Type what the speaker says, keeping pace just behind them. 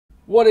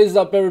What is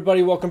up,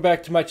 everybody? Welcome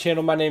back to my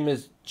channel. My name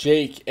is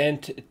Jake,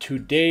 and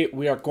today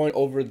we are going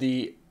over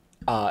the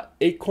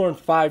Acorn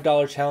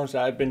 $5 challenge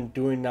that I've been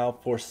doing now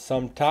for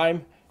some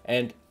time,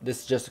 and this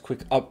is just a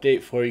quick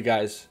update for you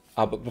guys.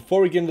 But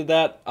before we get into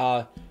that,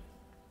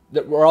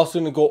 we're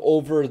also going to go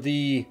over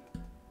a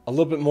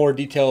little bit more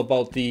detail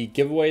about the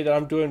giveaway that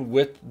I'm doing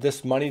with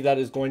this money that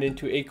is going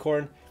into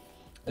Acorn,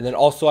 and then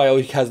also I owe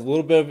you guys a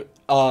little bit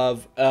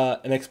of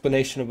an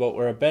explanation about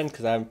where I've been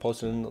because I haven't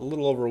posted in a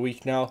little over a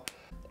week now.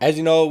 As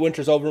you know,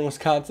 winter's over in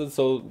Wisconsin,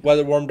 so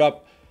weather warmed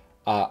up.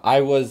 I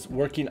was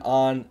working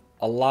on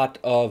a lot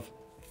of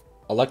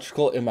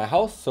electrical in my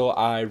house, so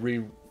I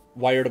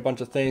rewired a bunch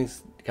of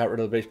things, got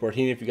rid of the baseboard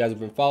heating if you guys have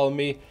been following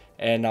me,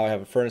 and now I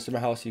have a furnace in my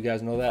house, you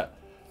guys know that.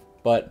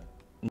 But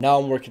now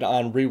I'm working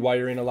on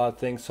rewiring a lot of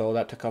things, so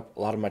that took up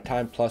a lot of my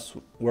time, plus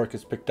work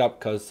is picked up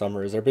because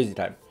summer is our busy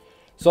time.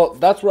 So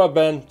that's where I've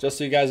been, just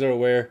so you guys are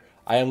aware.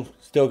 I am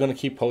still going to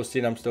keep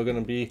posting. I'm still going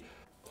to be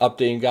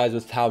updating you guys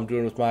with how I'm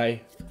doing with my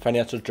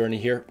financial journey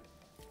here.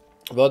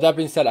 But with that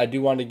being said, I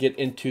do want to get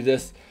into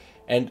this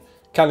and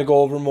kind of go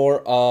over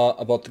more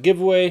about the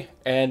giveaway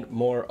and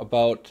more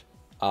about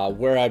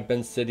where I've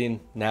been sitting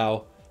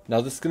now.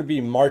 Now this is going to be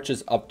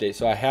March's update.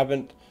 So I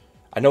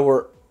know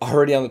we're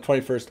already on the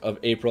 21st of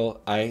April.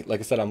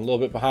 Like I said, I'm a little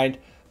bit behind,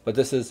 but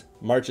this is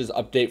March's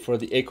update for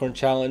the Acorn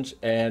Challenge,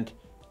 and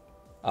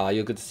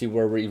you'll get to see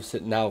where we're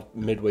sitting now,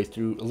 midway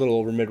through, a little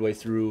over midway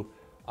through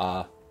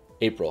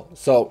April.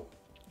 So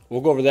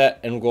we'll go over that,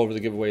 and we'll go over the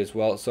giveaway as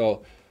well.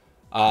 So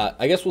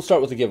I guess we'll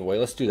start with the giveaway.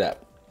 Let's do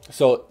that.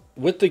 So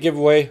with the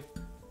giveaway,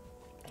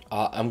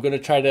 I'm going to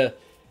try to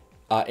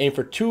aim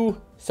for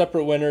 2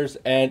 separate winners,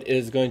 and it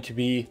is going to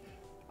be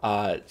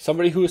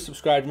somebody who is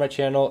subscribed to my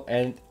channel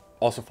and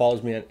also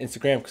follows me on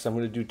Instagram, because I'm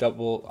going to do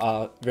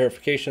double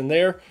verification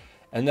there.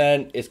 And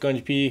then it's going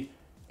to be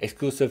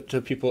exclusive to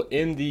people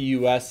in the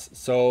US.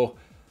 So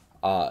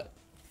I'm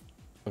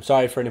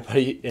sorry for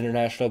anybody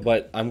international,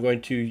 but I'm going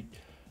to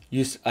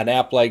use an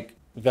app like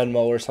Venmo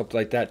or something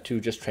like that to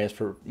just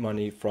transfer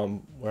money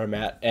from where I'm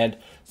at. And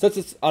since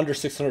it's under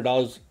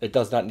 $600, it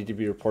does not need to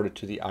be reported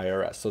to the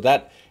IRS. So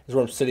that is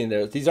where I'm sitting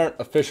there. These aren't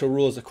official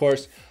rules, of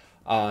course,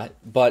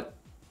 but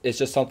it's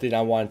just something I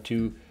want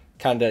to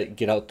kind of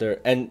get out there.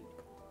 And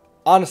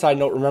on a side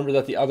note, remember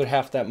that the other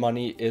half of that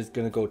money is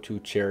going to go to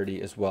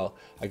charity as well.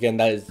 Again,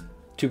 that is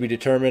to be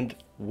determined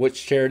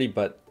which charity,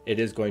 but it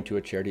is going to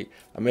a charity.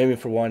 I'm aiming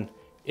for one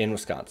in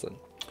Wisconsin.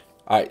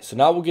 All right, so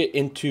now we'll get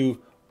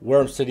into where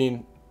I'm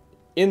sitting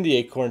in the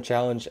Acorn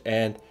Challenge,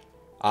 and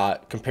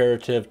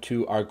comparative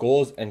to our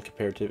goals, and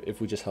comparative if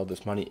we just held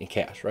this money in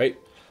cash, right?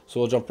 So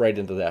we'll jump right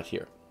into that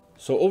here.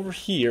 So over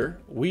here,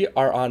 we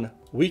are on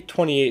week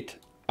 28.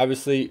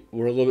 Obviously,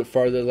 we're a little bit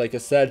farther, like I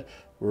said.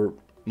 We're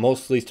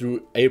mostly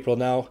through April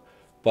now,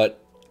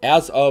 but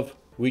as of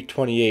week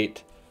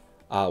 28,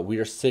 we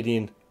are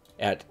sitting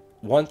at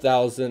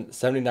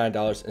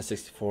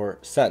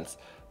 $1,079.64.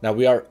 Now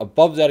we are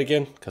above that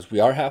again because we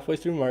are halfway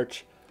through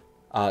March.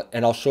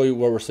 And I'll show you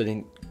where we're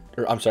sitting,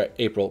 or I'm sorry,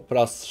 April, but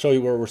I'll show you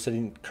where we're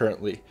sitting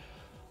currently.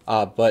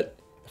 But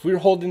if we were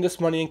holding this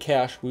money in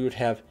cash, we would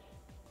have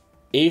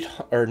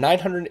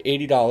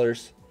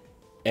 $980,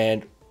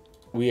 and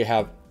we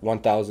have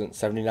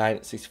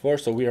 $1,079.64.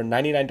 So we are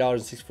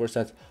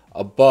 $99.64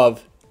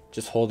 above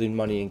just holding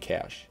money in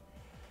cash.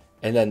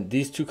 And then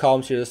these 2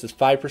 columns here, this is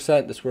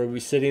 5%, this is where we're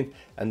sitting,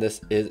 and this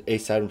is a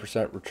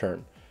 7%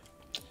 return.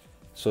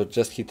 So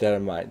just keep that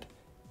in mind.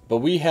 But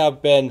we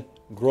have been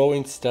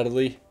growing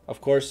steadily,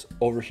 of course.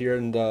 Over here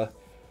in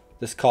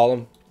this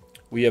column,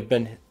 we have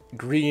been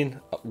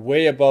green,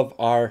 way above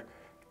our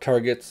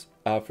targets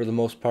for the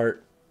most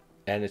part,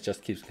 and it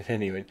just keeps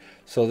continuing.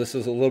 So this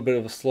is a little bit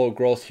of a slow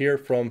growth here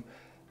from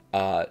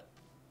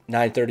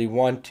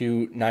 931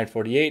 to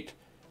 948,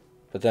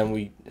 but then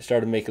we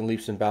started making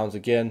leaps and bounds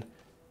again.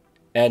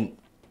 And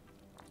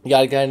you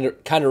gotta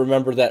kind of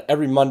remember that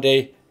every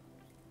Monday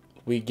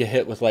we get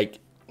hit with like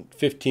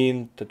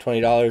 $15 to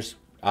 $20.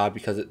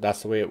 Because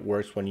that's the way it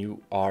works when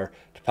you are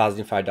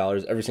depositing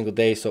 $5 every single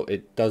day. So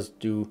it does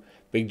do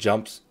big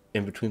jumps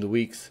in between the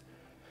weeks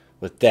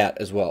with that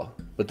as well.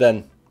 But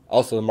then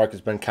also the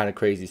market's been kind of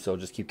crazy, so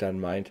just keep that in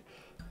mind.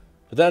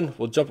 But then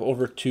we'll jump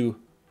over to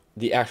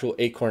the actual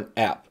Acorn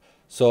app.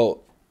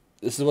 So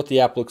this is what the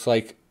app looks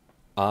like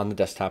on the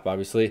desktop,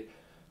 obviously.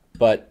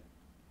 But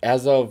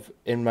as of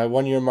in my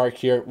 1 year mark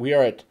here, we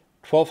are at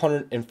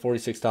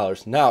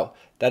 $1,246. Now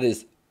that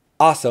is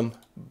awesome.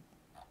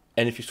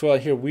 And if you scroll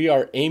out here, we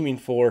are aiming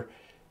for,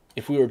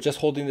 if we were just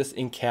holding this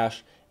in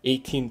cash,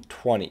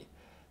 $1,820.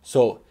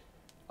 So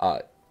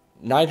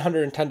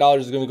 $910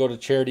 is going to go to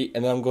charity,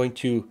 and then I'm going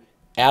to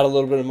add a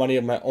little bit of money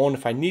of my own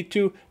if I need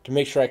to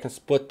make sure I can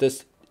split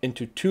this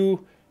into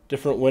 2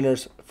 different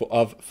winners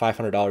of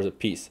 $500 a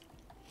piece.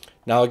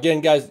 Now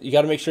again, guys, you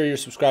got to make sure you're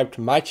subscribed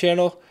to my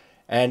channel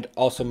and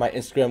also my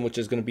Instagram, which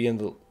is going to be in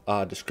the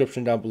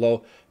description down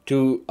below,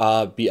 to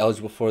be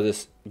eligible for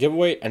this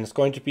giveaway. And it's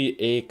going to be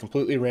a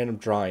completely random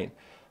drawing,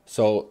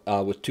 so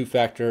with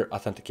 2-factor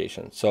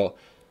authentication. So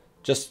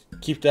just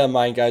keep that in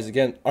mind, guys.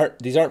 Again,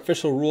 these aren't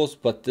official rules,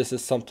 but this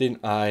is something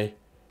I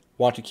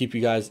want to keep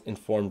you guys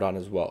informed on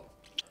as well.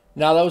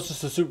 Now, that was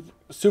just a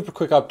super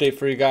quick update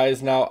for you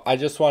guys. Now, I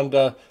just wanted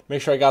to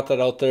make sure I got that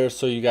out there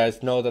so you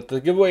guys know that the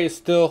giveaway is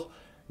still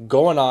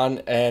going on,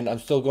 and I'm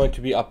still going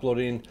to be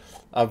uploading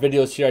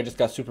videos here. I just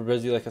got super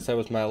busy, like I said,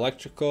 with my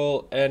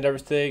electrical and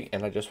everything,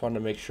 and I just wanted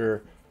to make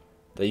sure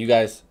that you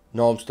guys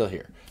know I'm still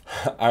here.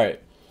 All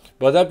right.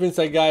 But with that being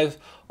said, guys,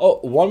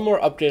 one more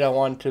update I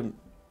wanted to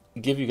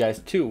give you guys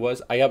too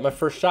was I got my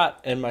first shot,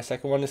 and my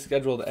second one is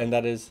scheduled, and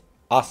that is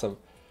awesome.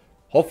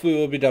 Hopefully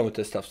we'll be done with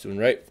this stuff soon,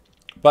 right?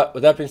 But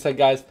with that being said,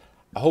 guys,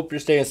 I hope you're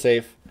staying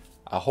safe.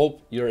 I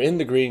hope you're in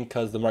the green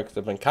because the markets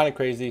have been kind of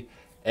crazy,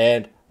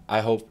 and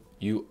I hope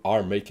you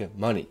are making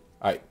money.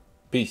 All right,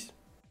 peace.